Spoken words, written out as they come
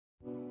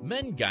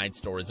Men Guide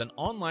Store is an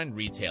online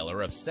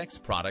retailer of sex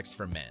products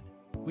for men.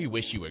 We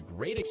wish you a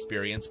great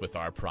experience with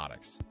our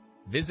products.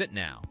 Visit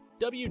now,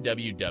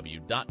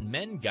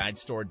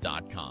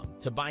 www.menguidestore.com,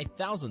 to buy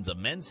thousands of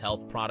men's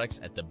health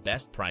products at the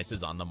best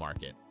prices on the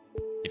market.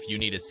 If you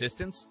need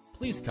assistance,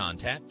 please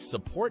contact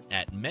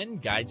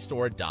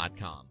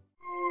support@menguidestore.com.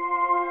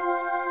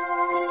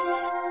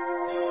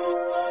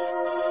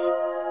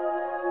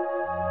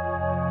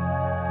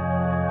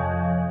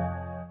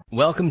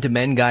 Welcome to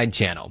Men Guide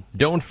channel.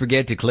 Don't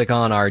forget to click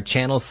on our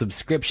channel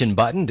subscription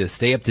button to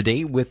stay up to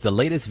date with the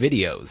latest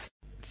videos.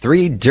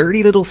 3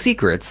 dirty little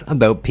secrets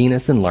about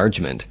penis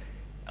enlargement.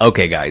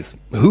 Okay guys,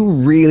 who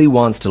really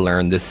wants to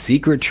learn the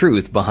secret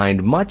truth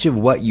behind much of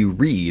what you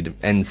read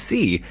and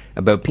see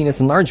about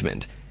penis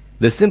enlargement?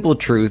 The simple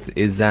truth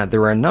is that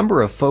there are a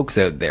number of folks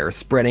out there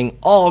spreading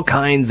all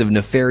kinds of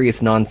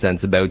nefarious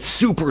nonsense about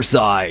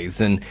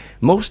supersize, and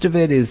most of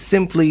it is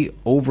simply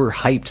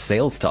overhyped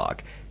sales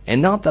talk. And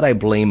not that I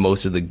blame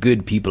most of the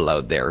good people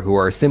out there who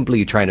are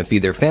simply trying to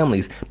feed their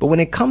families, but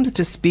when it comes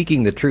to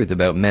speaking the truth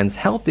about men's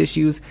health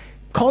issues,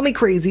 call me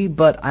crazy,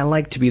 but I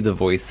like to be the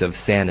voice of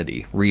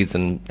sanity,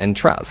 reason, and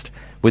trust.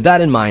 With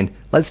that in mind,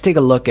 let's take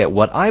a look at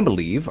what I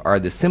believe are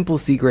the simple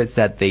secrets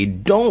that they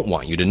don't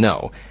want you to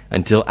know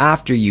until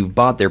after you've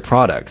bought their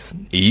products,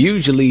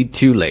 usually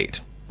too late.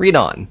 Read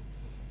on.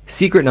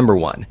 Secret number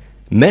 1.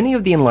 Many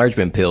of the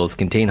enlargement pills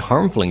contain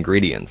harmful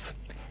ingredients.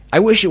 I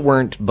wish it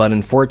weren't, but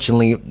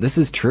unfortunately, this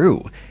is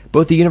true.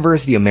 Both the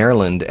University of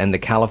Maryland and the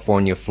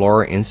California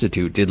Flora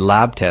Institute did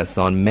lab tests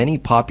on many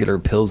popular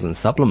pills and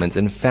supplements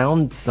and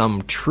found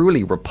some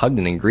truly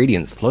repugnant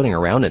ingredients floating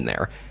around in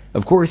there.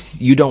 Of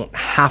course, you don't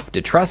have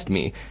to trust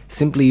me.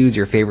 Simply use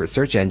your favorite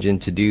search engine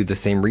to do the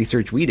same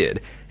research we did,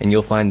 and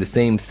you'll find the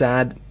same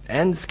sad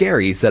and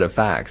scary set of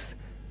facts.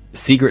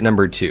 Secret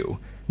number 2.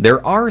 There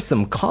are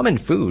some common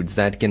foods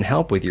that can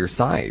help with your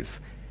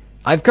size.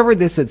 I've covered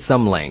this at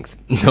some length,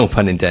 no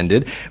pun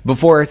intended,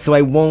 before, so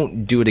I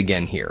won't do it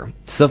again here.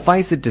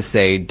 Suffice it to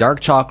say, dark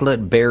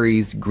chocolate,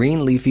 berries,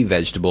 green leafy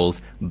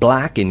vegetables,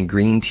 black and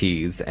green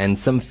teas, and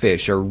some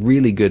fish are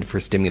really good for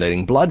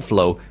stimulating blood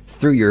flow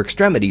through your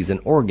extremities and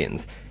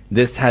organs.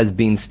 This has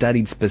been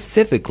studied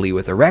specifically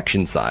with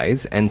erection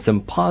size, and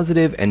some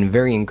positive and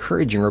very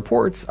encouraging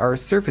reports are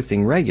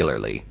surfacing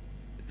regularly.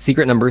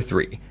 Secret number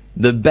 3.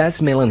 The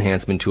best male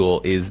enhancement tool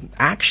is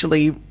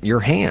actually your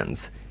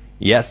hands.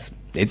 Yes,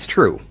 it's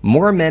true.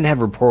 More men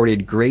have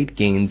reported great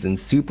gains in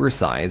super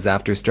size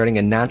after starting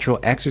a natural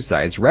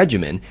exercise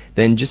regimen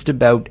than just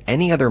about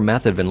any other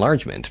method of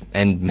enlargement,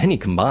 and many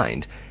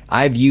combined.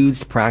 I've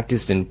used,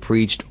 practiced, and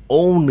preached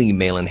only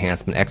male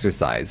enhancement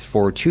exercise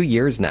for 2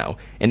 years now,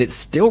 and it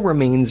still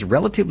remains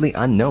relatively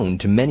unknown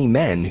to many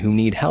men who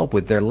need help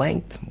with their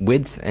length,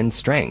 width, and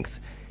strength.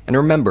 And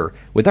remember,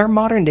 with our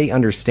modern day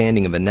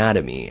understanding of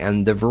anatomy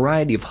and the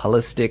variety of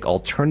holistic,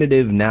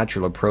 alternative,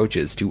 natural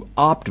approaches to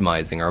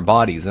optimizing our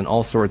bodies in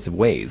all sorts of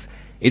ways,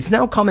 it's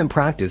now common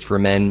practice for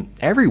men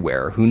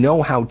everywhere who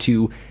know how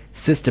to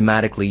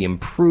systematically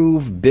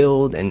improve,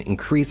 build, and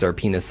increase our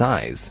penis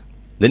size.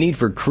 The need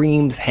for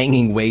creams,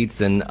 hanging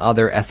weights, and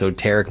other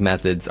esoteric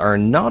methods are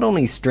not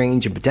only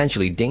strange and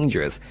potentially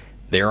dangerous,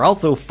 they are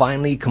also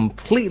finally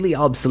completely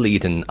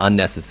obsolete and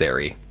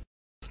unnecessary.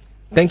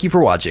 Thank you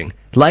for watching.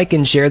 Like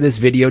and share this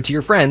video to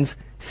your friends.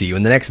 See you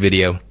in the next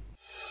video.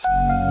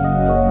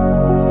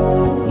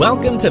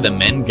 Welcome to the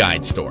Men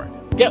Guide Store.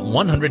 Get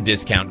 100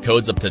 discount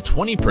codes up to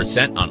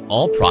 20% on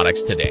all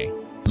products today.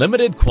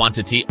 Limited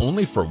quantity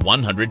only for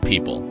 100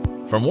 people.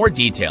 For more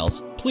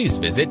details, please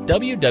visit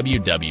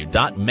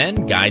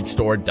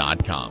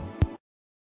www.menguidestore.com.